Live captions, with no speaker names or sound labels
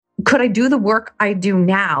Could I do the work I do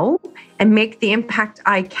now and make the impact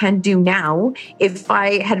I can do now if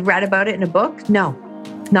I had read about it in a book? No,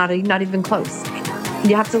 not even close.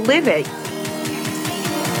 You have to live it.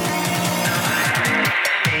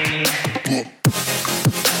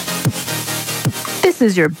 This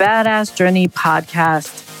is your Badass Journey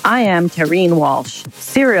podcast. I am Kareen Walsh,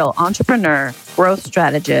 serial entrepreneur, growth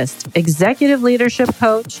strategist, executive leadership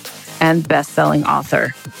coach, and best-selling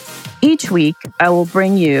author. Each week, I will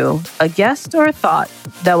bring you a guest or a thought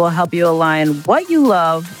that will help you align what you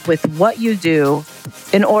love with what you do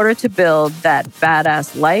in order to build that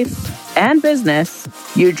badass life and business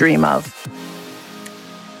you dream of.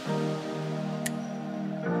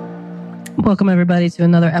 Welcome, everybody, to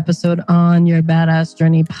another episode on your Badass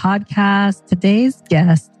Journey podcast. Today's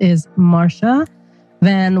guest is Marsha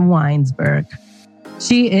Van Weinsberg.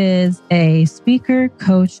 She is a speaker,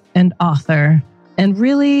 coach, and author, and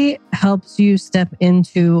really helps you step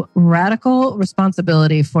into radical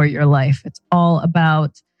responsibility for your life. It's all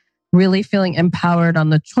about really feeling empowered on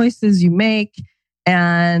the choices you make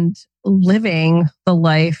and living the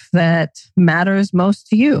life that matters most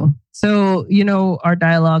to you. So, our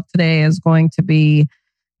dialogue today is going to be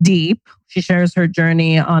deep. She shares her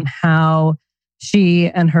journey on how she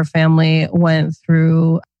and her family went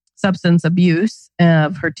through substance abuse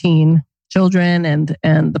of her teen children and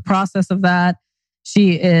the process of that.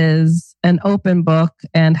 She is an open book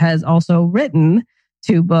and has also written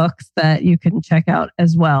 2 books that you can check out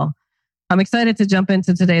as well. I'm excited to jump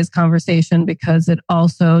into today's conversation because it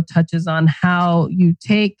also touches on how you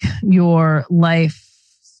take your life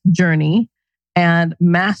journey and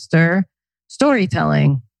master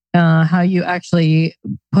storytelling, how you actually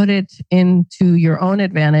put it into your own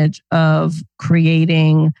advantage of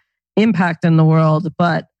creating impact in the world,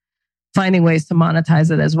 but finding ways to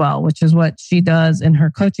monetize it as well, which is what she does in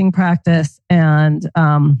her coaching practice. And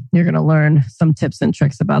you're going to learn some tips and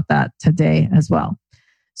tricks about that today as well.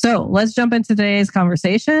 So let's jump into today's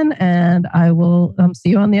conversation, and I will see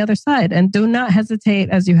you on the other side. And do not hesitate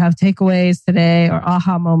as you have takeaways today or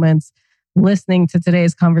aha moments listening to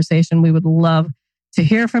today's conversation. We would love to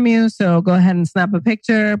hear from you. So go ahead and snap a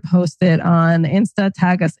picture, post it on Insta,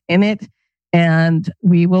 tag us in it, and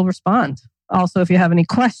we will respond. Also, if you have any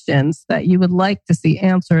questions that you would like to see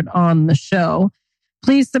answered on the show,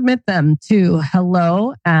 please submit them to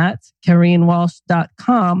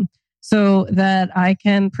hello@kareenwalsh.com so that I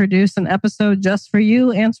can produce an episode just for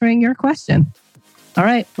you answering your question. All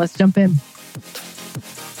right, let's jump in.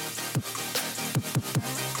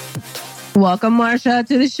 Welcome, Marsha,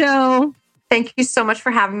 to the show. Thank you so much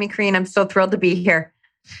for having me, Kareen. I'm so thrilled to be here.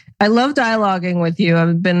 I love dialoguing with you.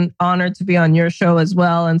 I've been honored to be on your show as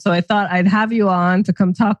well. And so I thought I'd have you on to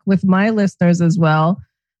come talk with my listeners as well,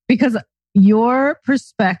 because your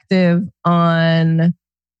perspective on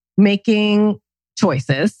making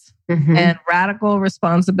choices and radical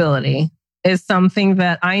responsibility is something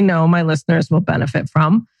that I know my listeners will benefit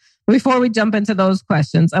from. Before we jump into those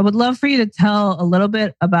questions, I would love for you to tell a little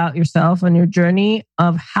bit about yourself and your journey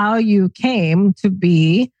of how you came to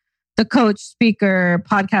be the coach, speaker,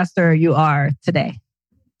 podcaster you are today.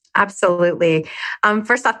 Absolutely.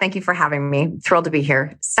 First off, thank you for having me. Thrilled to be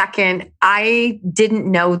here. Second, I didn't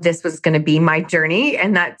know this was going to be my journey.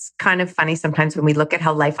 And that's kind of funny sometimes when we look at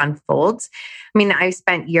how life unfolds. I mean, I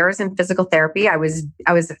spent years in physical therapy. I was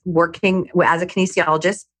working as a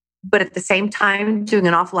kinesiologist, but at the same time doing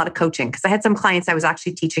an awful lot of coaching because I had some clients I was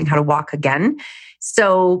actually teaching how to walk again.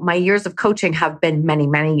 So my years of coaching have been many,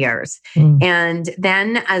 many years. And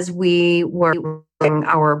then as we were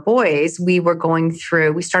our boys, we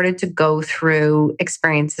started to go through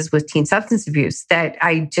experiences with teen substance abuse that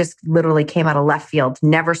I just literally came out of left field,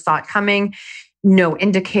 never saw it coming, no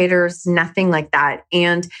indicators, nothing like that.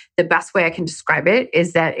 And the best way I can describe it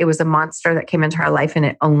is that it was a monster that came into our life and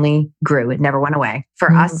it only grew. It never went away.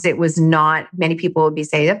 For us, it was not, many people would be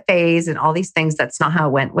saying a phase and all these things. That's not how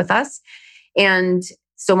it went with us. And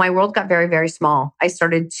so my world got very, very small. I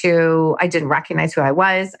didn't recognize who I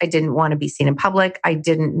was. I didn't want to be seen in public. I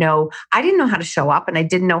didn't know how to show up, and I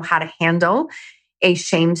didn't know how to handle a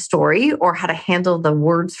shame story or how to handle the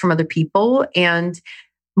words from other people. And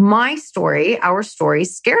my story, our story,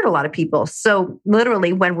 scared a lot of people. So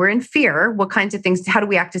literally when we're in fear, what kinds of things, how do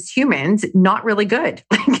we act as humans? Not really good,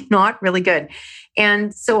 not really good.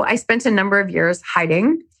 And so I spent a number of years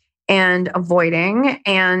hiding and avoiding,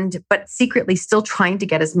 but secretly still trying to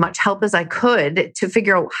get as much help as I could to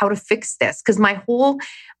figure out how to fix this. Because my whole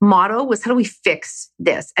motto was, how do we fix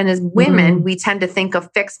this? And as women, we tend to think of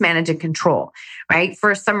fix, manage, and control, right?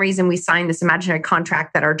 For some reason, we sign this imaginary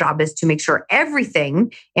contract that our job is to make sure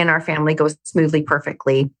everything in our family goes smoothly,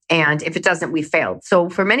 perfectly. And if it doesn't, we failed. So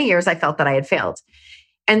for many years, I felt that I had failed,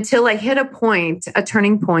 until I hit a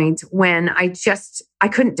turning point when I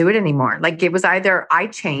couldn't do it anymore. Like, it was either I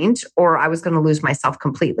changed or I was going to lose myself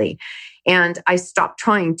completely. And I stopped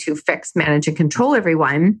trying to fix, manage, and control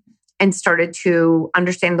everyone, and started to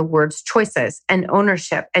understand the words choices and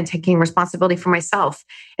ownership and taking responsibility for myself,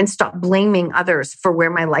 and stop blaming others for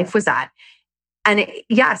where my life was at. And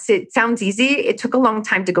yes, it sounds easy. It took a long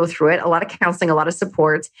time to go through it, a lot of counseling, a lot of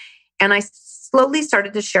support. And I slowly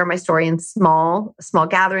started to share my story in small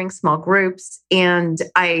gatherings, small groups. And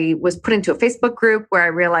I was put into a Facebook group where I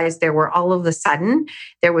realized there was,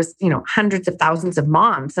 hundreds of thousands of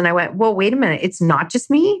moms. And I went, well, wait a minute. It's not just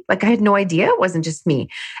me. Like, I had no idea it wasn't just me.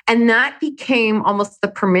 And that became almost the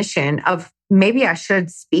permission of, maybe I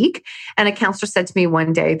should speak. And a counselor said to me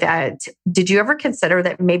one day that, did you ever consider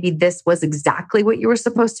that maybe this was exactly what you were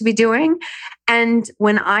supposed to be doing? And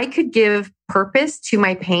when I could give purpose to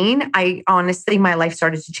my pain, my life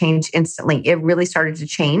started to change instantly. It really started to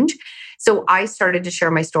change. So I started to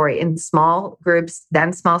share my story in small groups,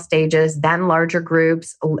 then small stages, then larger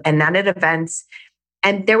groups, and then at events.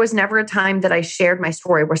 And there was never a time that I shared my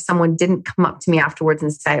story where someone didn't come up to me afterwards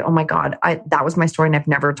and say, oh my God, that was my story and I've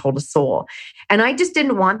never told a soul. And I just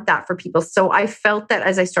didn't want that for people. So I felt that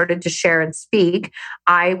as I started to share and speak,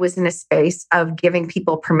 I was in a space of giving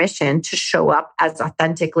people permission to show up as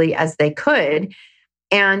authentically as they could.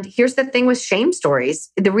 And here's the thing with shame stories.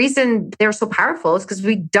 The reason they're so powerful is because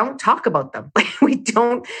we don't talk about them. we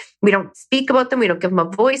don't speak about them. We don't give them a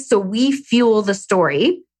voice. So we fuel the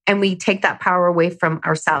story. And we take that power away from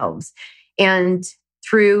ourselves. And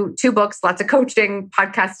through 2 books, lots of coaching,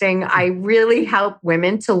 podcasting, I really help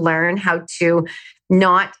women to learn how to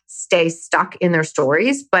not stay stuck in their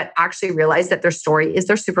stories, but actually realize that their story is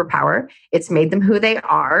their superpower. It's made them who they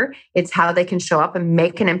are. It's how they can show up and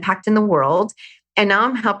make an impact in the world. And now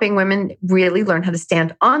I'm helping women really learn how to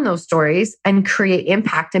stand on those stories and create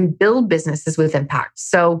impact and build businesses with impact.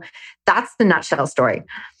 So that's the nutshell story.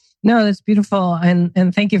 No, that's beautiful.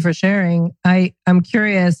 And thank you for sharing. I'm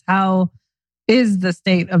curious, how is the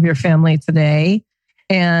state of your family today?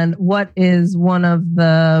 And what is one of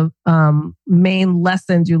the main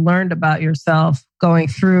lessons you learned about yourself going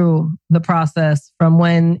through the process from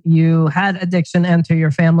when you had addiction enter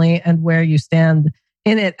your family and where you stand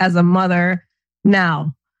in it as a mother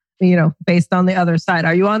now? Based on the other side.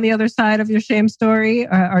 Are you on the other side of your shame story?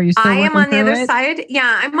 Or are you still I am on the other it? side.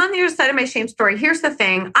 Yeah, I'm on the other side of my shame story. Here's the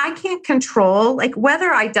thing. I can't control,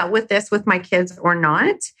 whether I dealt with this with my kids or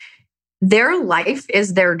not. Their life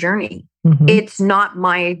is their journey. Mm-hmm. It's not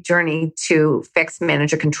my journey to fix,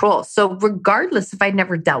 manage, or control. So regardless if I'd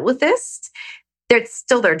never dealt with this, it's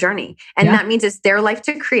still their journey. And that means it's their life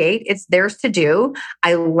to create. It's theirs to do.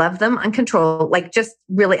 I love them uncontrolled, just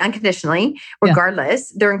really unconditionally,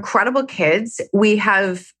 regardless. They're incredible kids. We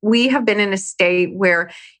have been in a state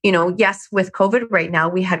where, yes, with COVID right now,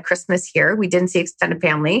 we had Christmas here. We didn't see extended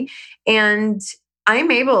family. And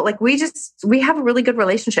I'm able, we have a really good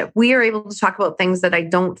relationship. We are able to talk about things that I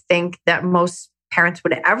don't think that most parents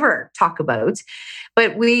would ever talk about.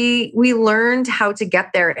 But we learned how to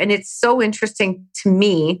get there. And it's so interesting to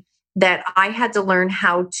me that I had to learn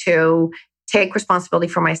how to take responsibility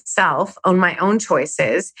for myself, own my own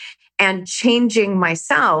choices, and changing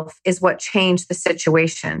myself is what changed the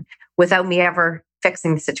situation without me ever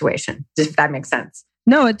fixing the situation, if that makes sense.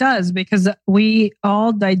 No, it does, because we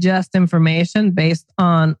all digest information based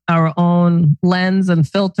on our own lens and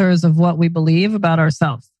filters of what we believe about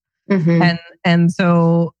ourselves. Mm-hmm. And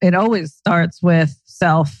so it always starts with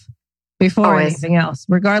self before anything else,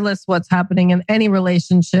 regardless what's happening in any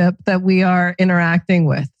relationship that we are interacting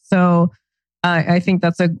with. So I think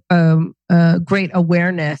that's a great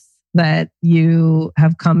awareness that you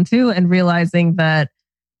have come to, and realizing that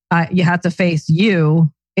you had to face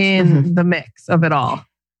you in the mix of it all.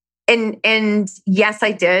 And yes,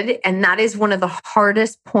 I did. And that is one of the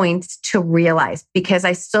hardest points to realize, because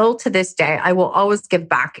I still, to this day, I will always give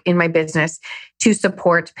back in my business to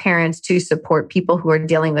support parents, to support people who are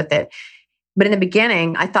dealing with it. But in the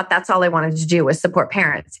beginning, I thought that's all I wanted to do was support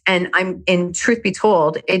parents. And in truth be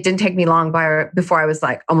told, it didn't take me long before I was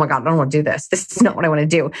like, oh my God, I don't want to do this. This is not what I want to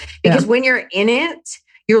do. Because when you're in it,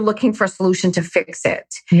 you're looking for a solution to fix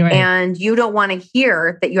it. Right. And you don't want to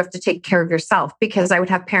hear that you have to take care of yourself, because I would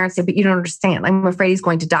have parents say, but you don't understand. I'm afraid he's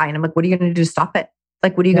going to die. And I'm like, what are you going to do to stop it?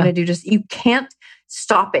 Like, what are you going to do? You can't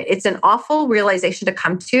stop it. It's an awful realization to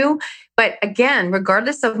come to. But again,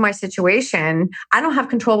 regardless of my situation, I don't have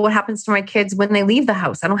control what happens to my kids when they leave the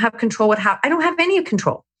house. I don't have control I don't have any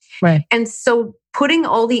control. Right. And so putting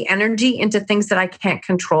all the energy into things that I can't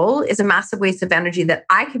control is a massive waste of energy that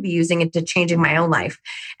I could be using into changing my own life.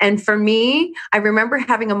 And for me, I remember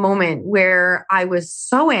having a moment where I was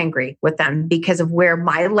so angry with them because of where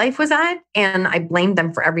my life was at. And I blamed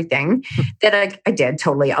them for everything that I did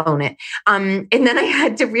totally own it. And then I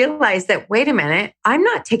had to realize that, wait a minute, I'm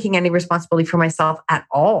not taking any responsibility for myself at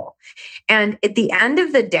all. And at the end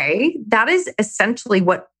of the day, that is essentially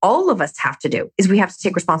what all of us have to do, is we have to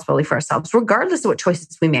take responsibility for ourselves, regardless of what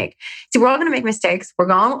choices we make. See, we're all going to make mistakes.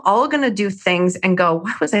 We're all going to do things and go,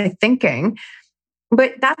 what was I thinking?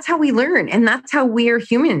 But that's how we learn. And that's how we are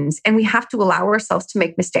humans. And we have to allow ourselves to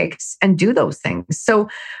make mistakes and do those things. So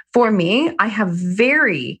for me, I have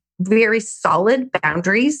very, very solid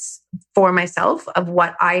boundaries for myself of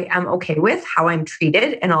what I am okay with, how I'm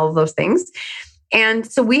treated, and all of those things. And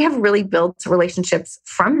so we have really built relationships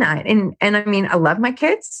from that. And I mean, I love my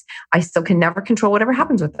kids. I still can never control whatever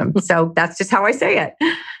happens with them. So that's just how I say it.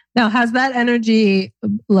 Now, has that energy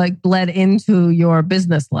like bled into your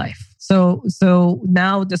business life? So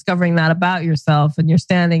now discovering that about yourself and you're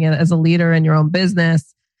standing as a leader in your own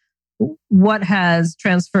business, what has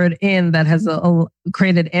transferred in that has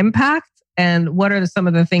created impact? And what are some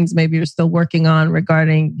of the things maybe you're still working on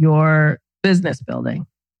regarding your business building?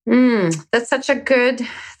 That's such a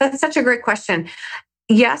great question.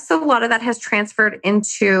 Yes, a lot of that has transferred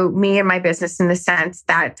into me and my business in the sense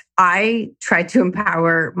that I try to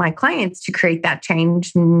empower my clients to create that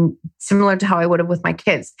change, similar to how I would have with my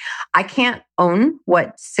kids. I can't own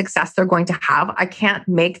what success they're going to have. I can't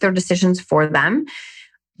make their decisions for them.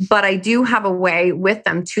 But I do have a way with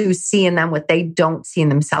them to see in them what they don't see in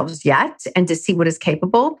themselves yet, and to see what is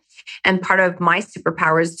capable. And part of my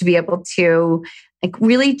superpower is to be able to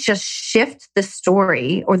really just shift the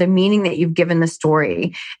story or the meaning that you've given the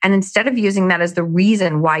story. And instead of using that as the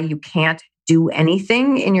reason why you can't do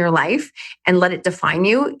anything in your life and let it define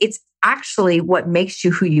you, it's actually what makes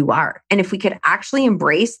you who you are. And if we could actually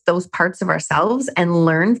embrace those parts of ourselves and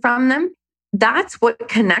learn from them, that's what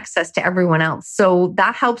connects us to everyone else. So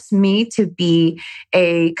that helps me to be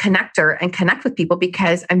a connector and connect with people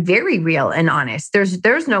because I'm very real and honest. There's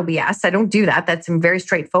no BS. I don't do that. I'm very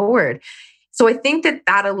straightforward. So I think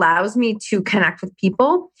that allows me to connect with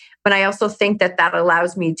people, but I also think that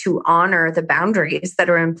allows me to honor the boundaries that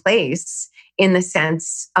are in place in the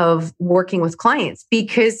sense of working with clients.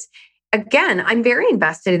 Because again, I'm very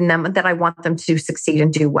invested in them, that I want them to succeed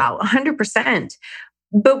and do well, 100%.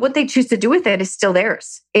 But what they choose to do with it is still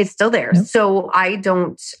theirs. It's still theirs. Yep. So I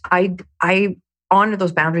honor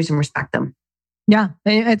those boundaries and respect them. Yeah.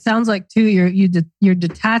 It sounds like too, you're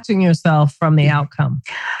detaching yourself from the outcome.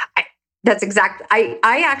 That's exact. I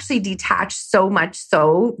actually detached so much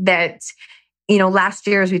so that, last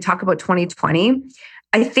year, as we talk about 2020,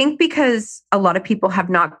 I think because a lot of people have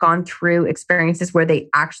not gone through experiences where they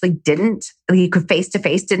actually could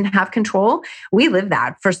face-to-face didn't have control. We lived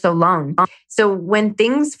that for so long. So when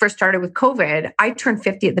things first started with COVID, I turned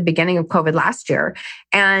 50 at the beginning of COVID last year.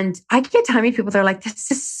 And I get to how many people, they're like,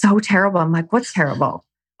 this is so terrible. I'm like, what's terrible?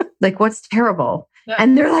 What's terrible? Yeah.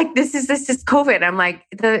 And they're like, this is COVID. I'm like,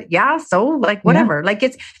 whatever. Yeah.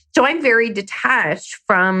 So I'm very detached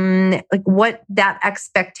from what that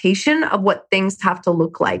expectation of what things have to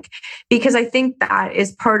look like. Because I think that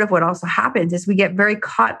is part of what also happens is we get very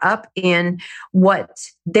caught up in what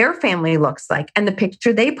their family looks like and the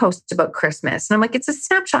picture they post about Christmas. And I'm like, it's a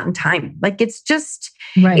snapshot in time. It's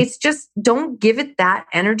just don't give it that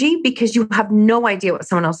energy because you have no idea what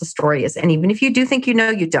someone else's story is. And even if you do think you know,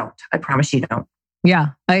 you don't. I promise you don't. Yeah.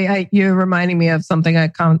 You're reminding me of something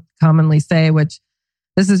I commonly say, which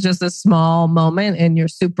this is just a small moment in your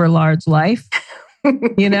super large life,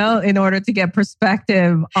 in order to get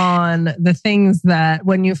perspective on the things that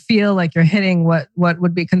when you feel like you're hitting what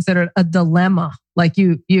would be considered a dilemma, like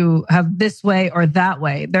you have this way or that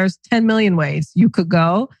way, there's 10 million ways you could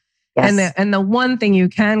go. Yes. And the one thing you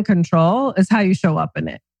can control is how you show up in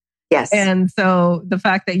it. Yes. And so the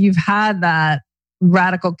fact that you've had that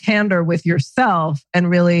radical candor with yourself and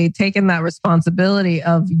really taken that responsibility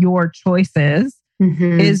of your choices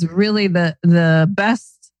is really the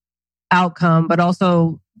best outcome, but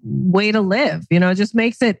also way to live. It just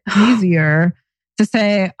makes it easier to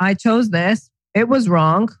say, I chose this. It was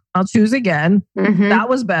wrong. I'll choose again. That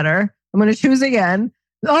was better. I'm going to choose again.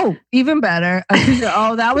 Oh, even better.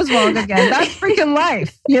 Oh, that was wrong again. That's freaking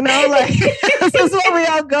life. This is what we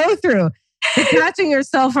all go through. Detaching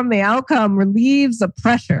yourself from the outcome relieves the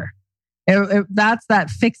pressure. That's that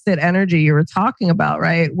fix it energy you were talking about,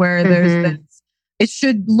 right? Where there's this, it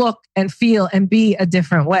should look and feel and be a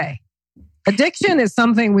different way. Addiction is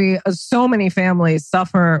something so many families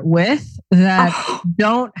suffer with that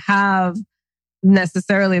don't have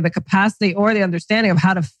necessarily the capacity or the understanding of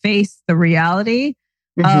how to face the reality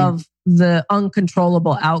of the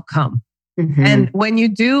uncontrollable outcome. And when you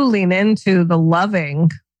do lean into the loving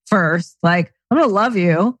first, like, I'm going to love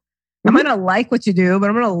you. I'm going to like what you do, but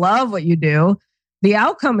I'm going to love what you do. The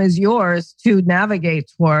outcome is yours to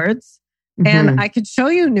navigate towards. And I can show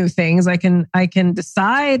you new things. I can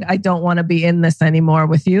decide I don't want to be in this anymore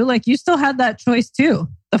with you. Like, you still had that choice too.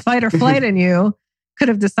 The fight or flight in you could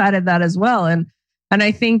have decided that as well. And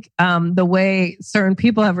I think the way certain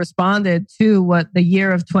people have responded to what the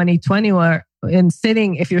year of 2020 were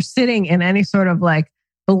if you're sitting in any sort of like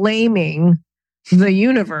blaming the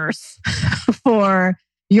universe for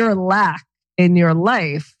your lack in your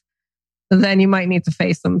life, then you might need to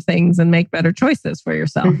face some things and make better choices for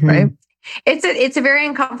yourself, right? It's a very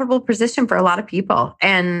uncomfortable position for a lot of people.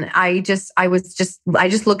 And I just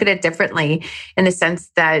look at it differently in the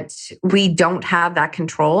sense that we don't have that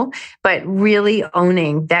control, but really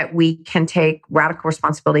owning that we can take radical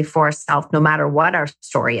responsibility for ourselves, no matter what our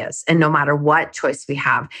story is and no matter what choice we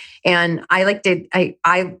have. And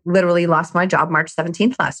I literally lost my job March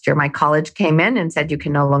 17th last year. My college came in and said, you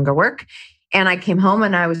can no longer work. And I came home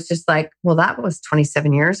and I was just like, well, that was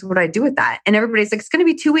 27 years. What do I do with that? And everybody's like, it's going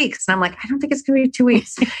to be 2 weeks. And I'm like, I don't think it's going to be 2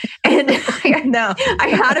 weeks. And I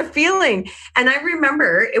had a feeling. And I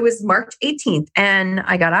remember it was March 18th and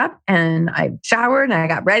I got up and I showered and I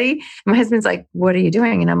got ready. And my husband's like, what are you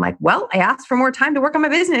doing? And I'm like, well, I asked for more time to work on my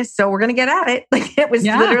business. So we're going to get at it. Like, it was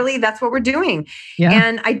literally, that's what we're doing. Yeah.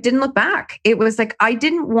 And I didn't look back. It was like, I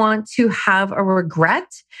didn't want to have a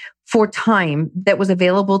regret for time that was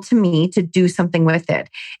available to me to do something with it.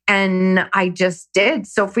 And I just did.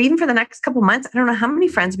 So even for the next couple of months, I don't know how many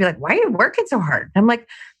friends would be like, why are you working so hard? I'm like,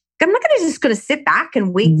 I'm not just going to sit back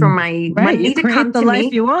and wait for my money to come to me. You create the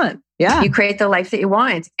life you want. Yeah. You create the life that you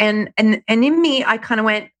want. And in me, I kind of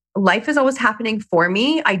went, life is always happening for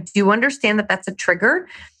me. I do understand that that's a trigger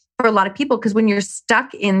for a lot of people, because when you're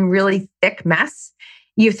stuck in really thick mess,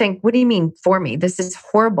 you think, what do you mean for me? This is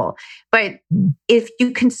horrible. But if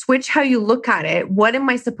you can switch how you look at it, what am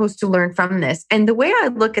I supposed to learn from this? And the way I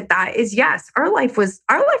look at that is, yes, our life was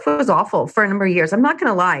awful for a number of years. I'm not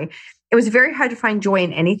going to lie. It was very hard to find joy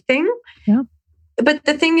in anything. Yeah. But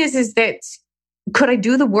the thing is that could I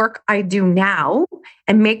do the work I do now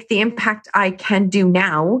and make the impact I can do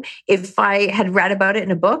now if I had read about it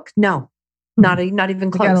in a book? No, not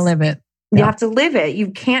even close. You got to live it. You have to live it. You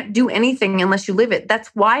can't do anything unless you live it. That's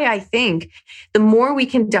why I think the more we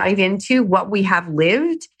can dive into what we have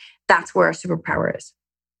lived, that's where our superpower is.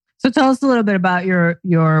 So tell us a little bit about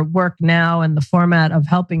your work now and the format of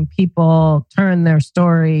helping people turn their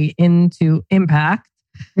story into impact.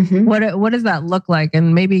 What does that look like?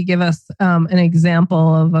 And maybe give us an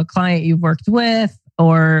example of a client you've worked with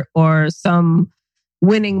or some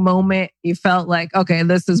winning moment you felt like, okay,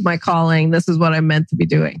 this is my calling. This is what I'm meant to be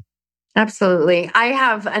doing. Absolutely. I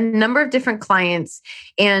have a number of different clients,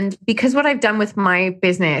 and because what I've done with my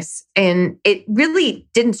business, and it really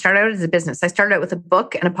didn't start out as a business. I started out with a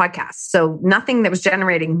book and a podcast. So nothing that was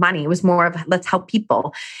generating money. It was more of let's help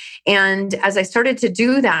people. And as I started to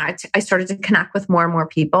do that, I started to connect with more and more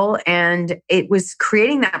people. And it was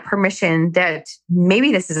creating that permission that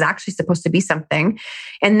maybe this is actually supposed to be something.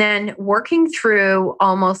 And then working through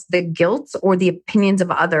almost the guilt or the opinions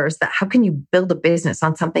of others that how can you build a business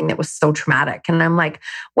on something that was so traumatic? And I'm like,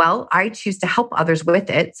 well, I choose to help others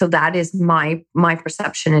with it. So that is my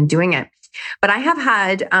perception in doing it. But I have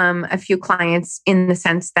had a few clients in the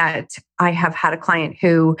sense that I have had a client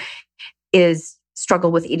who is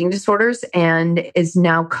struggled with eating disorders and is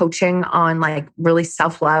now coaching on like really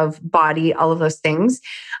self-love, body, all of those things.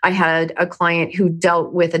 I had a client who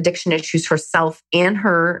dealt with addiction issues herself and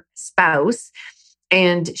her spouse,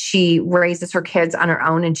 and she raises her kids on her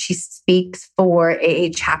own, and she speaks for AA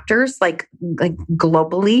chapters like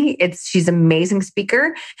globally. She's an amazing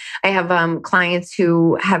speaker. I have clients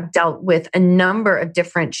who have dealt with a number of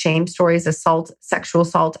different shame stories, assault, sexual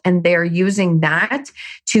assault, and they're using that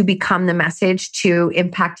to become the message to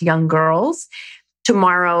impact young girls.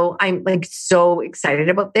 Tomorrow, I'm like so excited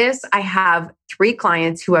about this. I have 3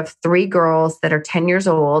 clients who have 3 girls that are 10 years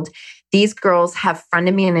old. These girls have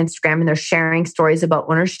friended me on Instagram and they're sharing stories about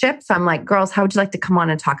ownership. So I'm like, girls, how would you like to come on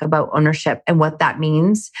and talk about ownership and what that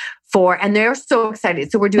means and they're so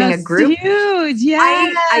excited. So we're doing That's a group. Huge. Yeah.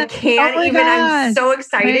 I can't even, I'm so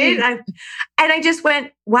excited. Right. And I just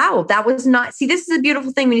went, wow, that was not, see, this is a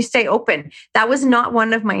beautiful thing when you stay open. That was not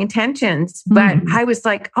one of my intentions, but I was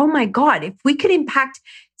like, oh my God, if we could impact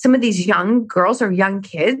some of these young girls or young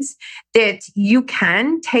kids, that you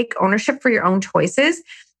can take ownership for your own choices.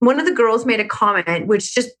 One of the girls made a comment,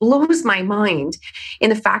 which just blows my mind, in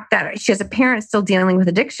the fact that she has a parent still dealing with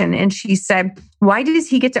addiction. And she said, why does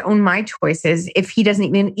he get to own my choices if he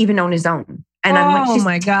doesn't even own his own? And I'm like, she's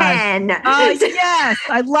my 10. gosh. Oh, yes.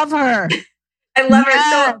 I love her. I love her.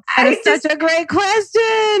 So that is such a great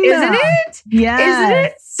question. Isn't it? Yeah. Isn't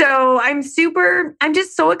it? So I'm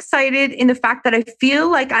just so excited in the fact that I feel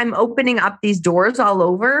like I'm opening up these doors all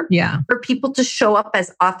over for people to show up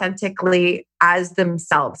as authentically as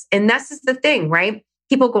themselves. And this is the thing, right?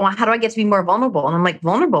 People go, how do I get to be more vulnerable? And I'm like,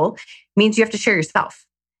 vulnerable means you have to share yourself.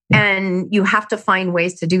 And you have to find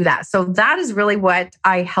ways to do that. So that is really what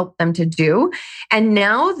I help them to do. And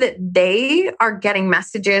now that they are getting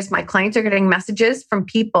messages, my clients are getting messages from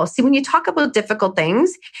people. See, when you talk about difficult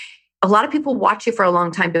things, a lot of people watch you for a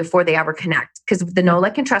long time before they ever connect, because the know,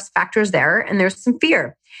 like, and trust factor is there, and there's some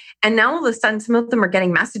fear. And now all of a sudden, some of them are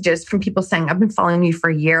getting messages from people saying, I've been following you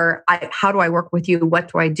for a year. How do I work with you?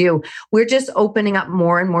 What do I do? We're just opening up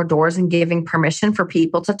more and more doors and giving permission for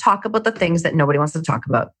people to talk about the things that nobody wants to talk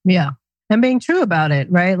about. Yeah. And being true about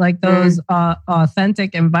it, right? Like those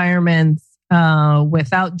authentic environments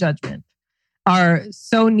without judgment are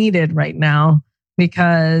so needed right now,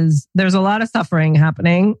 because there's a lot of suffering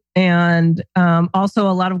happening, and also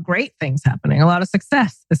a lot of great things happening. A lot of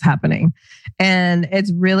success is happening. And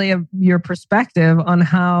it's really your perspective on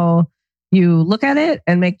how you look at it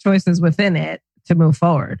and make choices within it to move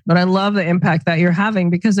forward. But I love the impact that you're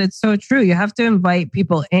having, because it's so true. You have to invite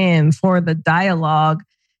people in for the dialogue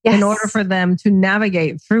in order for them to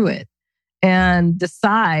navigate through it and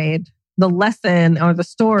decide the lesson or the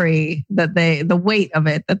story that the weight of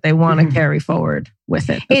it that they want to carry forward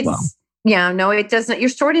with it as well. Yeah, no, it doesn't. Your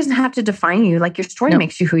story doesn't have to define you. Like, your story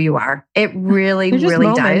makes you who you are. It really,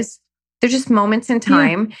 really does. They're just moments in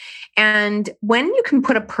time. Yeah. And when you can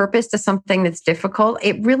put a purpose to something that's difficult,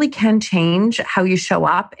 it really can change how you show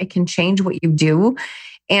up. It can change what you do.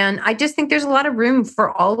 And I just think there's a lot of room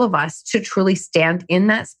for all of us to truly stand in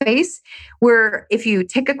that space, where if you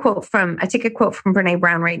take a quote from Brene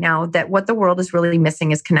Brown right now, that what the world is really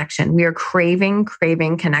missing is connection. We are craving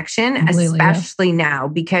connection, especially now,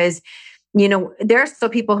 because there are still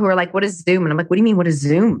people who are like, what is Zoom? And I'm like, what do you mean, what is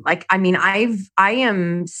Zoom? Like, I mean, I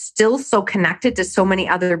am still so connected to so many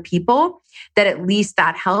other people that at least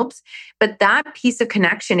that helps. But that piece of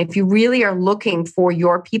connection, if you really are looking for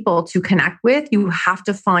your people to connect with, you have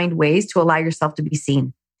to find ways to allow yourself to be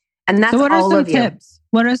seen. And that's all of you. Tips?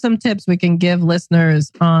 What are some tips we can give listeners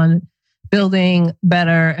on building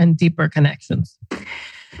better and deeper connections?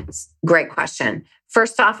 Great question.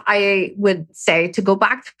 First off, I would say to go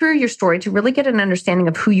back through your story to really get an understanding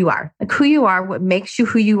of who you are, like who you are, what makes you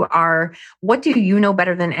who you are, what do you know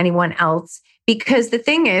better than anyone else? Because the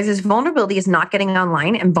thing is vulnerability is not getting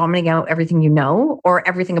online and vomiting out everything you know or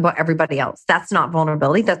everything about everybody else. That's not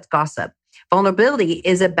vulnerability. That's gossip. Vulnerability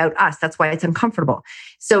is about us. That's why it's uncomfortable.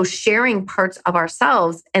 So sharing parts of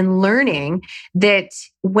ourselves and learning that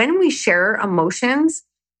when we share emotions,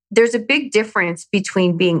 there's a big difference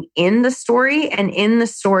between being in the story, and in the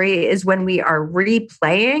story is when we are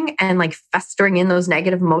replaying and like festering in those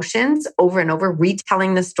negative emotions over and over,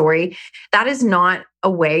 retelling the story. That is not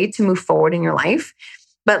a way to move forward in your life.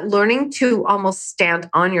 But learning to almost stand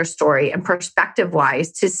on your story and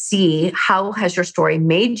perspective-wise to see how has your story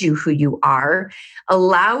made you who you are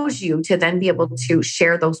allows you to then be able to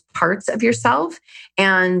share those parts of yourself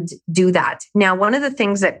and do that. Now, one of the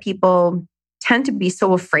things that people tend to be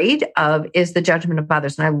so afraid of is the judgment of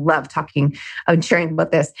others. And I love talking and sharing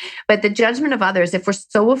about this. But the judgment of others, if we're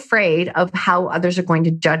so afraid of how others are going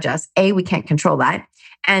to judge us, A, we can't control that.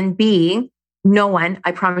 And B,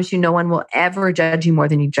 I promise you, no one will ever judge you more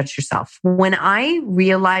than you judge yourself. When I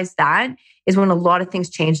realized that is when a lot of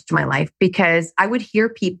things changed in my life, because I would hear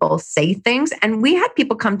people say things, and we had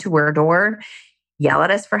people come to our door, yell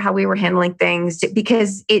at us for how we were handling things,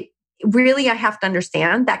 because really, I have to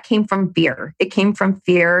understand that came from fear. It came from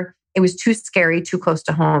fear. It was too scary, too close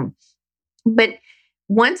to home. But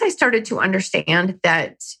once I started to understand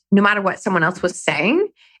that no matter what someone else was saying,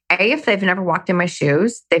 if they've never walked in my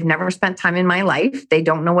shoes, they've never spent time in my life, they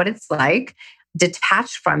don't know what it's like,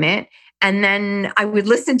 detached from it. And then I would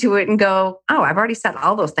listen to it and go, oh, I've already said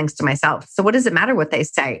all those things to myself. So what does it matter what they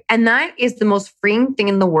say? And that is the most freeing thing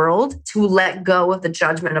in the world, to let go of the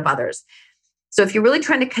judgment of others. So if you're really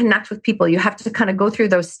trying to connect with people, you have to kind of go through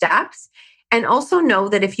those steps. And also know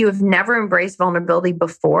that if you have never embraced vulnerability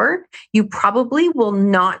before, you probably will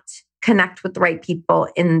not connect with the right people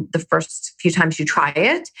in the first few times you try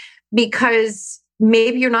it, because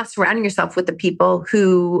maybe you're not surrounding yourself with the people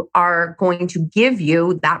who are going to give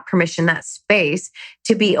you that permission, that space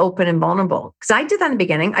to be open and vulnerable. Because I did that in the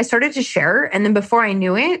beginning. I started to share. And then before I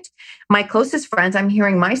knew it, my closest friends, I'm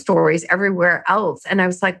hearing my stories everywhere else. And I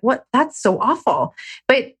was like, what? That's so awful.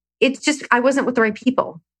 But it's just, I wasn't with the right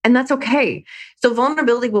people. And that's okay. So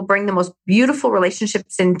vulnerability will bring the most beautiful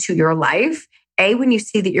relationships into your life. A, when you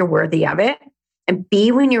see that you're worthy of it. And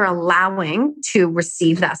B, when you're allowing to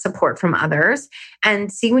receive that support from others.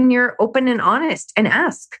 And C, when you're open and honest and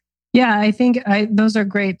ask. Yeah, I think those are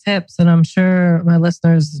great tips. And I'm sure my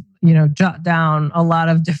listeners, jot down a lot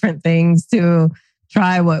of different things to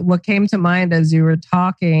try. What came to mind as you were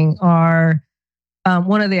talking are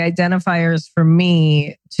one of the identifiers for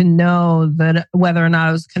me to know that whether or not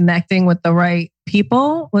I was connecting with the right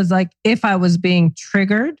people was like if I was being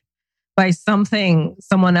triggered by something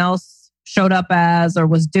someone else showed up as or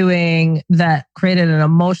was doing that created an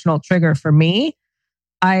emotional trigger for me,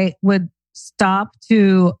 I would stop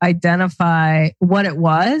to identify what it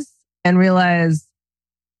was and realize,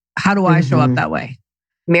 how do I show up that way?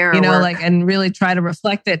 Mirror work. And really try to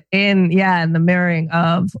reflect it in the mirroring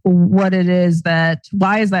of what it is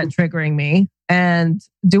why is that triggering me? And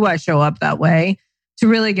do I show up that way? To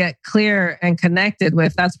really get clear and connected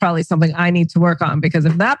with, that's probably something I need to work on, because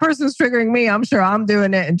if that person's triggering me, I'm sure I'm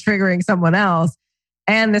doing it and triggering someone else.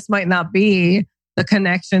 And this might not be the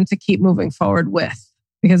connection to keep moving forward with,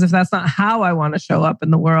 because if that's not how I want to show up in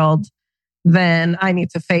the world, then I need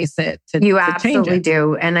to face it to You to absolutely change it.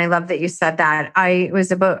 do. And I love that you said that. It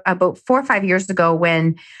was about 4 or 5 years ago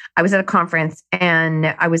when I was at a conference and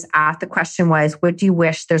I was asked, the question was, would you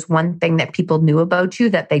wish there's one thing that people knew about you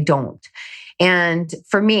that they don't? And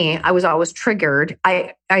for me, I was always triggered.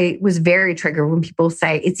 I was very triggered when people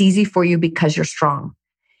say, it's easy for you because you're strong.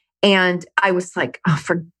 And I was like, oh,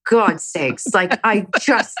 for God's sakes, like I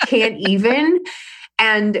just can't even.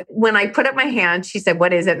 And when I put up my hand, she said,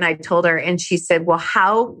 what is it? And I told her, and she said, well,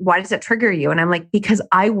 why does it trigger you? And I'm like, because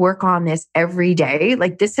I work on this every day.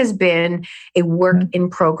 Like this has been a work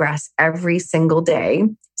in progress every single day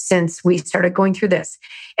since we started going through this.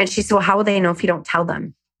 And she said, well, how will they know if you don't tell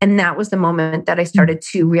them? And that was the moment that I started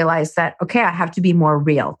to realize that, okay, I have to be more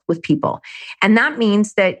real with people. And that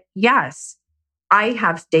means that, yes, I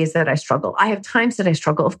have days that I struggle. I have times that I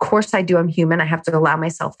struggle. Of course I do. I'm human. I have to allow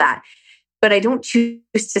myself that. But I don't choose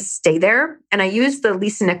to stay there. And I use the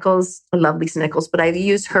Lisa Nichols, I love Lisa Nichols, but I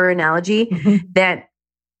use her analogy that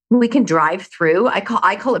we can drive through. I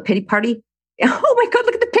call it pity party. Oh my God,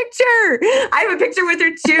 look at the picture. I have a picture with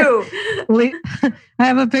her too. I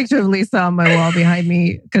have a picture of Lisa on my wall behind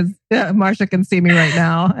me because Marsha can see me right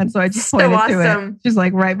now. And so I just pointed to it. She's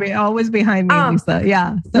like always behind me, Lisa.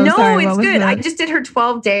 Yeah. So no, sorry, it's good. I just did her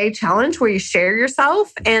 12-day challenge where you share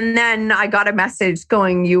yourself. And then I got a message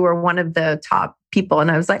going, you were one of the top people.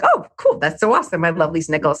 And I was like, oh, cool. That's so awesome. I love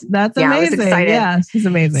Lisa Nichols. That's amazing. I was excited. Yeah, she's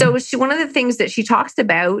amazing. So one of the things that she talks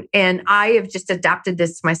about, and I have just adapted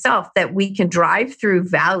this myself, that we can drive through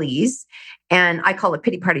valleys, and I call it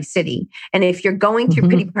Pity Party City. And if you're going through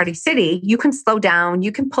Pity Party City, you can slow down,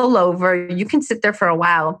 you can pull over, you can sit there for a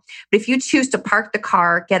while. But if you choose to park the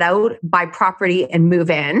car, get out, buy property and move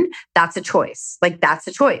in, that's a choice. Like that's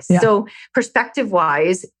a choice. Yeah. So perspective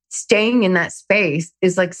wise, staying in that space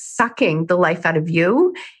is like sucking the life out of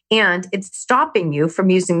you, and it's stopping you from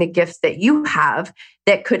using the gifts that you have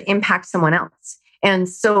that could impact someone else. And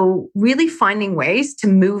so really finding ways to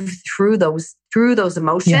move through those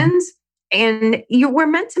emotions. Yeah. And we're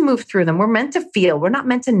meant to move through them. We're meant to feel. We're not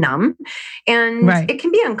meant to numb. And it can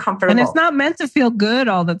be uncomfortable. And it's not meant to feel good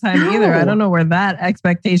all the time either. I don't know where that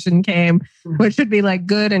expectation came, where it should be like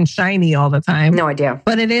good and shiny all the time. No idea.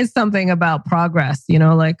 But it is something about progress.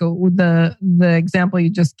 Like the example you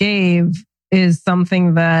just gave is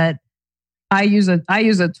something that I use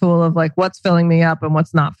a tool of like what's filling me up and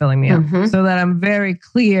what's not filling me up, so that I'm very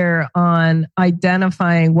clear on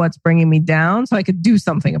identifying what's bringing me down, so I could do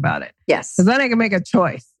something about it. Yes, because then I can make a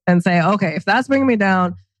choice and say, okay, if that's bringing me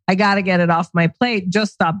down, I got to get it off my plate.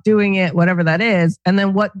 Just stop doing it, whatever that is, and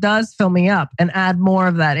then what does fill me up, and add more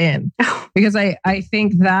of that in. Because I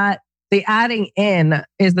think that the adding in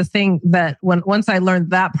is the thing that once I learned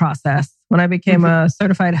that process, when I became a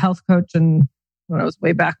certified health coach and when I was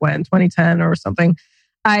way back when, 2010 or something,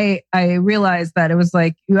 I realized that it was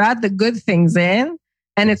like you add the good things in,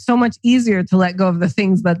 and it's so much easier to let go of the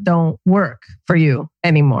things that don't work for you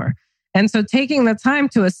anymore. And so taking the time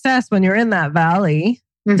to assess when you're in that valley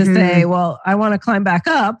to say, well, I want to climb back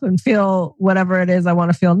up and feel whatever it is I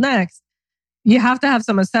want to feel next. You have to have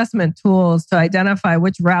some assessment tools to identify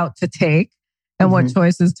which route to take and what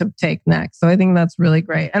choices to take next. So I think that's really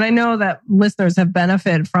great. And I know that listeners have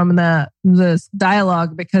benefited from this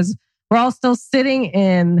dialogue because we're all still sitting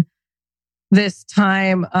in this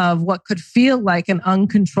time of what could feel like an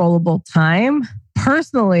uncontrollable time.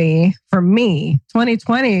 Personally, for me,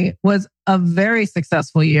 2020 was a very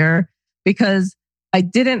successful year because I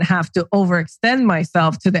didn't have to overextend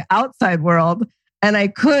myself to the outside world. And I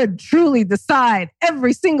could truly decide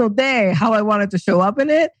every single day how I wanted to show up in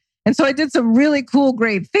it. And so I did some really cool,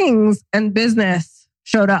 great things, and business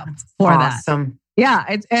showed up for that. Yeah.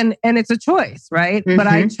 It's a choice, right? But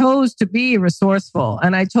I chose to be resourceful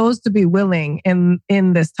and I chose to be willing in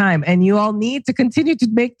this time. And you all need to continue to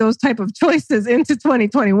make those type of choices into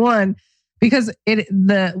 2021 because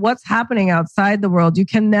what's happening outside the world, you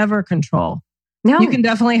can never control. No. You can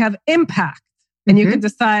definitely have impact and you can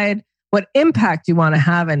decide what impact you want to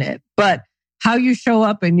have in it. But how you show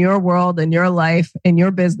up in your world, in your life, in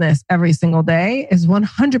your business every single day is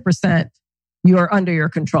 100% you're under your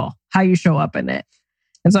control, how you show up in it.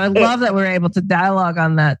 And so I love that we're able to dialogue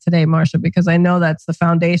on that today, Marsha, because I know that's the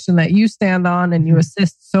foundation that you stand on and you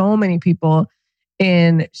assist so many people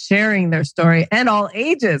in sharing their story and all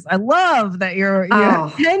ages. I love that you're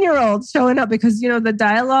 10-year-olds showing up because, the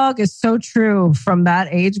dialogue is so true from that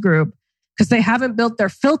age group because they haven't built their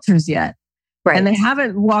filters yet. Right. And they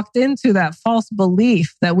haven't walked into that false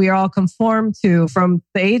belief that we are all conformed to from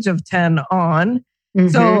the age of 10 on.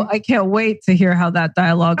 So I can't wait to hear how that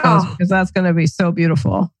dialogue goes because that's going to be so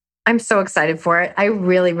beautiful. I'm so excited for it. I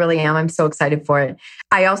really, really am. I'm so excited for it.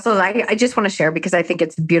 I just want to share because I think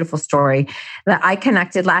it's a beautiful story that I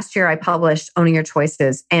connected last year. I published Owning Your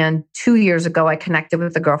Choices. And 2 years ago, I connected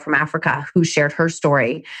with a girl from Africa who shared her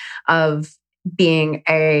story of being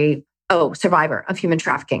a survivor of human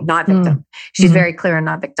trafficking, not victim. She's very clear and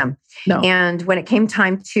not victim. No. And when it came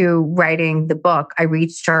time to writing the book, I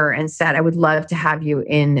reached her and said, I would love to have you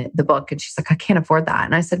in the book. And she's like, I can't afford that.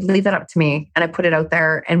 And I said, leave that up to me. And I put it out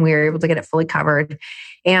there and we were able to get it fully covered.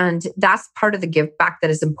 And that's part of the give back that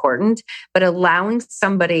is important. But allowing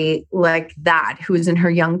somebody like that, who is in her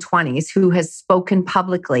young 20s, who has spoken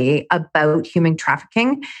publicly about human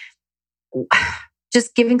trafficking,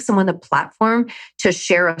 just giving someone a platform to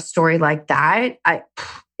share a story like that,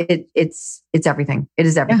 it's everything. It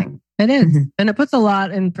is everything. Yeah, it is. And it puts a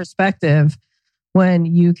lot in perspective when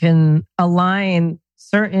you can align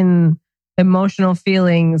certain emotional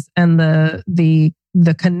feelings and the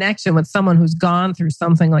connection with someone who's gone through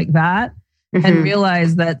something like that and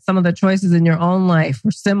realize that some of the choices in your own life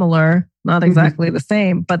were similar, not exactly the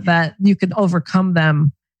same, but that you can overcome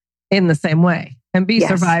them in the same way and be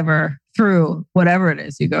survivor through whatever it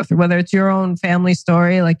is you go through, whether it's your own family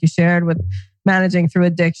story, like you shared with managing through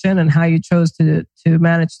addiction and how you chose to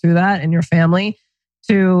manage through that in your family,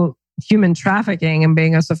 to human trafficking and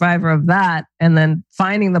being a survivor of that, and then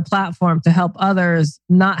finding the platform to help others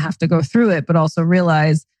not have to go through it, but also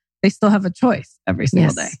realize they still have a choice every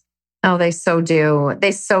single day. Oh, they so do.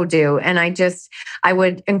 They so do. And I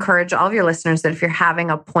would encourage all of your listeners that if you're having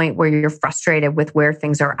a point where you're frustrated with where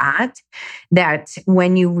things are at, that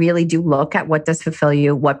when you really do look at what does fulfill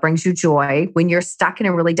you, what brings you joy, when you're stuck in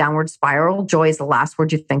a really downward spiral, joy is the last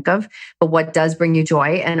word you think of, but what does bring you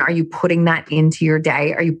joy? And are you putting that into your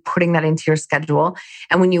day? Are you putting that into your schedule?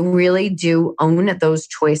 And when you really do own those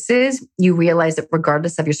choices, you realize that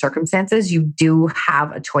regardless of your circumstances, you do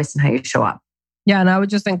have a choice in how you show up. Yeah, and I would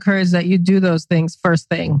just encourage that you do those things first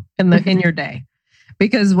thing in your day,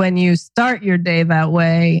 because when you start your day that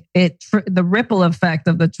way, the ripple effect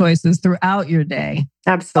of the choices throughout your day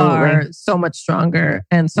are so much stronger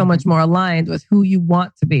and so much more aligned with who you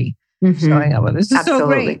want to be showing up with. This is so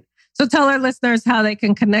great. So tell our listeners how they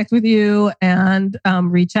can connect with you and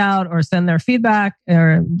reach out or send their feedback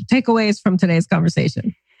or takeaways from today's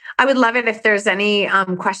conversation. I would love it if there's any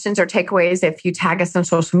questions or takeaways. If you tag us on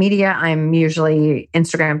social media, I'm usually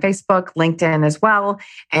Instagram, Facebook, LinkedIn as well.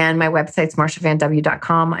 And my website's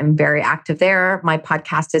marshavanw.com. I'm very active there. My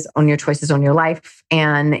podcast is Own Your Choices, Own Your Life.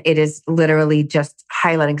 And it is literally just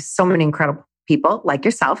highlighting so many incredible people like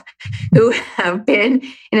yourself who have been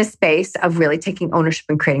in a space of really taking ownership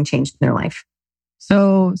and creating change in their life.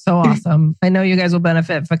 So awesome. I know you guys will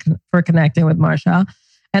benefit for connecting with Marsha.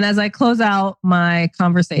 And as I close out my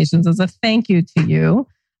conversations, as a thank you to you,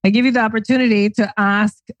 I give you the opportunity to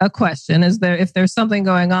ask a question. If there's something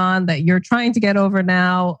going on that you're trying to get over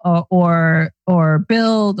now or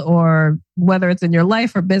build, or whether it's in your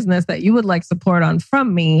life or business that you would like support on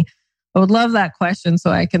from me, I would love that question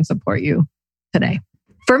so I can support you today.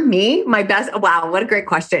 For me, wow, what a great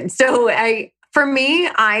question. For me,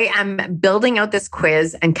 I am building out this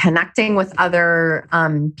quiz and connecting with other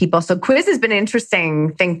people. So quiz has been an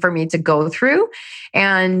interesting thing for me to go through.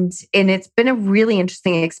 And it's been a really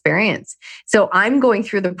interesting experience. So I'm going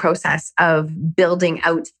through the process of building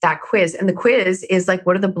out that quiz. And the quiz is like,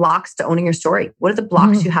 what are the blocks to owning your story? What are the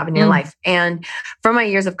blocks you have in your life? And from my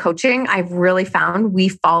years of coaching, I've really found we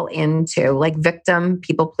fall into like victim,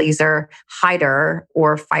 people pleaser, hider,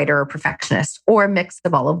 or fighter, or perfectionist, or a mix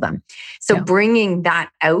of all of them. So bringing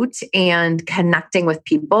that out and connecting with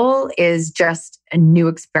people is just a new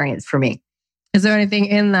experience for me. Is there anything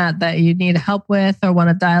in that you need help with or want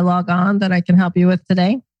to dialogue on that I can help you with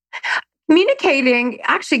today? Communicating,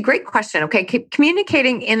 actually, great question. Okay.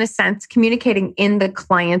 Communicating in a sense, communicating in the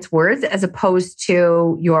client's words as opposed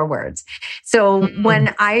to your words. So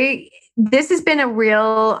this has been a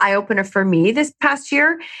real eye-opener for me this past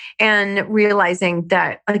year, and realizing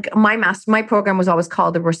that like my program was always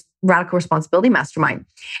called the Radical Responsibility Mastermind.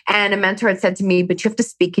 And a mentor had said to me, but you have to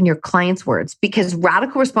speak in your client's words, because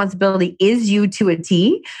radical responsibility is you to a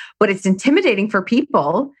T, but it's intimidating for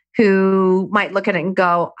people who might look at it and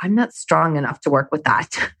go, I'm not strong enough to work with that.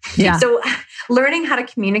 Yeah. So learning how to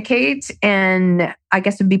communicate, and I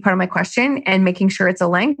guess would be part of my question, and making sure it's a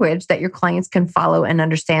language that your clients can follow and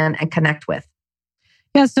understand and connect with.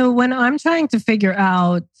 Yeah. So when I'm trying to figure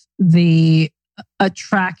out the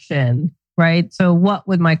attraction, right? So what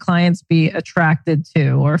would my clients be attracted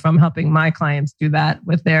to? Or if I'm helping my clients do that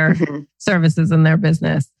with their services and their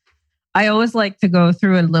business, I always like to go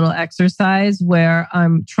through a little exercise where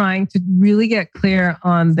I'm trying to really get clear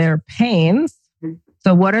on their pains.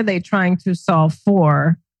 So what are they trying to solve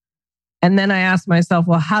for? And then I ask myself,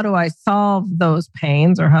 well, how do I solve those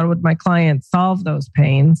pains? Or how would my client solve those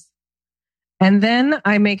pains? And then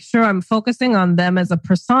I make sure I'm focusing on them as a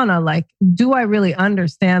persona. Like, do I really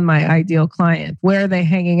understand my ideal client? Where are they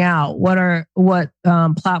hanging out? What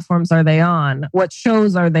platforms are they on? What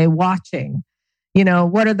shows are they watching?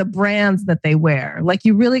 What are the brands that they wear? Like,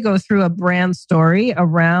 you really go through a brand story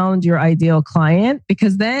around your ideal client,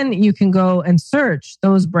 because then you can go and search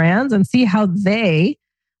those brands and see how they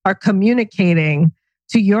are communicating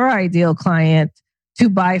to your ideal client to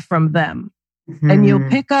buy from them. And you'll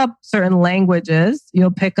pick up certain languages.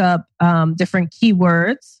 You'll pick up different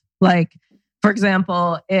keywords. Like, for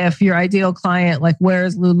example, if your ideal client like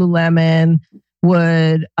wears Lululemon,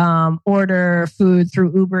 would order food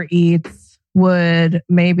through Uber Eats, would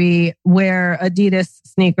maybe wear Adidas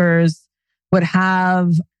sneakers, would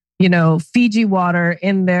have, Fiji water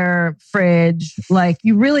in their fridge. Like,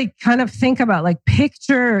 you really kind of think about, like,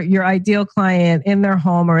 picture your ideal client in their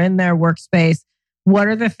home or in their workspace. What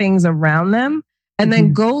are the things around them? And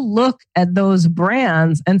then go look at those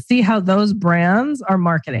brands and see how those brands are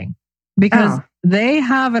marketing, because they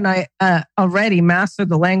have already mastered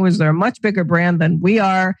the language. They're a much bigger brand than we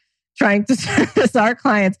are trying to service our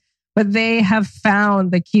clients. But they have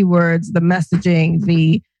found the keywords, the messaging,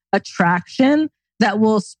 the attraction that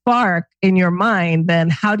will spark in your mind, then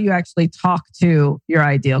how do you actually talk to your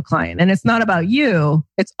ideal client? And it's not about you,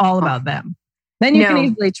 it's all about them. Then you can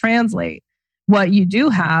easily translate what you do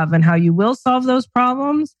have and how you will solve those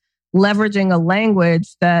problems, leveraging a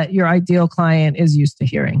language that your ideal client is used to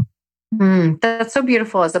hearing. That's so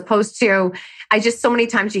beautiful, as opposed to, so many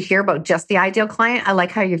times you hear about just the ideal client. I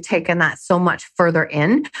like how you've taken that so much further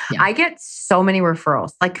in. Yeah. I get so many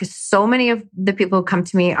referrals. Like, so many of the people who come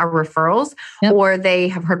to me are referrals, or they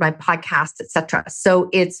have heard my podcast, etc. So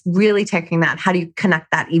it's really taking that. How do you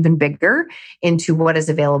connect that even bigger into what is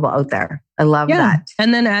available out there? I love that.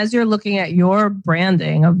 And then as you're looking at your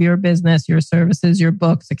branding of your business, your services, your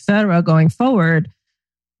books, etc., going forward,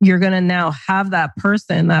 you're going to now have that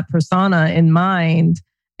person, that persona in mind,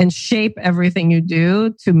 and shape everything you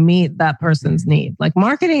do to meet that person's need. Like,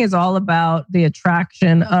 marketing is all about the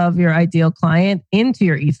attraction of your ideal client into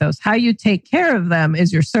your ethos. How you take care of them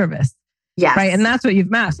is your service. Yes. Right. And that's what you've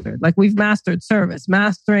mastered. Like, we've mastered service.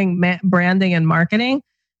 Mastering branding and marketing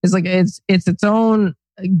is like, it's its own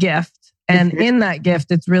gift. And in that gift,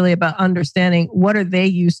 it's really about understanding what are they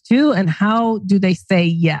used to and how do they say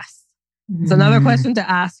yes. It's another question to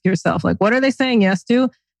ask yourself, like, what are they saying yes to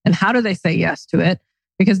and how do they say yes to it?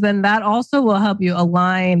 Because then that also will help you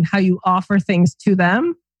align how you offer things to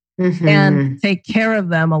them and take care of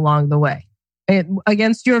them along the way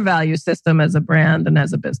against your value system as a brand and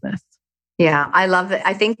as a business. Yeah, I love it.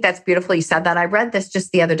 I think that's beautiful. You said that. I read this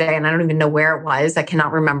just the other day and I don't even know where it was. I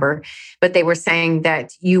cannot remember, but they were saying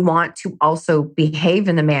that you want to also behave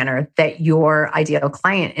in the manner that your ideal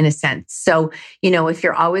client, in a sense. So, if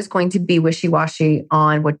you're always going to be wishy-washy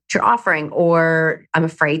on what you're offering, or I'm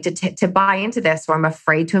afraid to buy into this, or I'm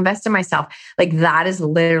afraid to invest in myself, like that is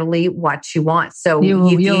literally what you want. So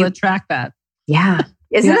you'll attract that. Yeah.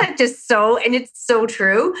 Isn't that just so, and it's so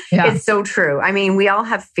true. Yeah. It's so true. I mean, we all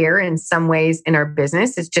have fear in some ways in our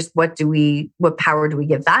business. It's just what power do we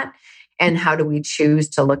give that? And how do we choose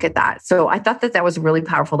to look at that? So I thought that was really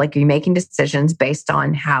powerful. Like you're making decisions based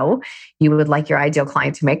on how you would like your ideal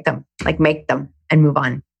client to make them and move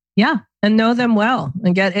on. Yeah. And know them well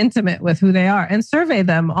and get intimate with who they are and survey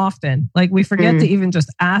them often. Like we forget to even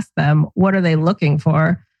just ask them, what are they looking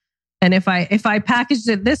for? And if I packaged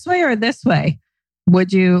it this way or this way,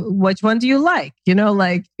 which one do you like?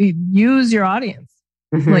 Like use your audience,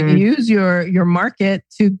 like use your market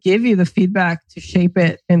to give you the feedback to shape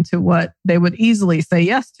it into what they would easily say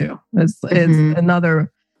yes to. Is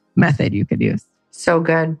another method you could use. So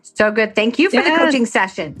good. So good. Thank you for the coaching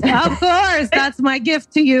session. Of course. That's my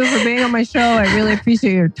gift to you for being on my show. I really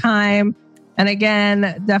appreciate your time. And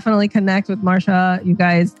again, definitely connect with Marsha. You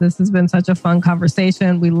guys, this has been such a fun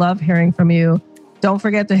conversation. We love hearing from you. Don't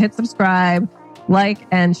forget to hit subscribe, like,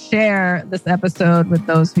 and share this episode with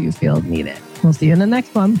those who you feel need it. We'll see you in the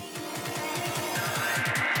next one.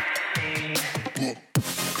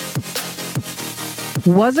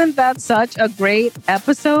 Wasn't that such a great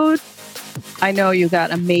episode? I know you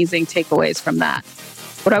got amazing takeaways from that.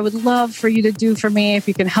 What I would love for you to do for me, if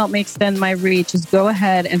you can help me extend my reach, is go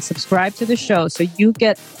ahead and subscribe to the show so you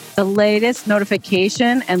get the latest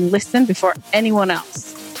notification and listen before anyone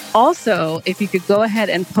else. Also, if you could go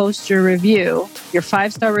ahead and post your review, your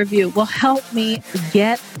 5-star review will help me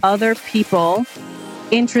get other people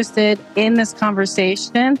interested in this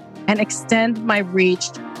conversation and extend my reach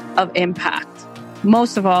of impact.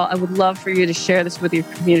 Most of all, I would love for you to share this with your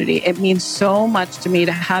community. It means so much to me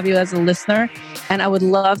to have you as a listener, and I would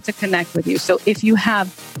love to connect with you. So if you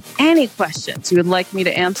have any questions you would like me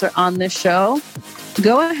to answer on this show,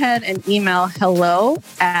 go ahead and email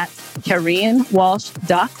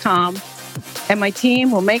hello@KareenWalsh.com, and my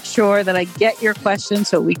team will make sure that I get your questions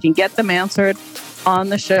so we can get them answered on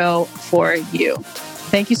the show for you.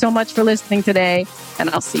 Thank you so much for listening today,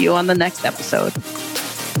 and I'll see you on the next episode.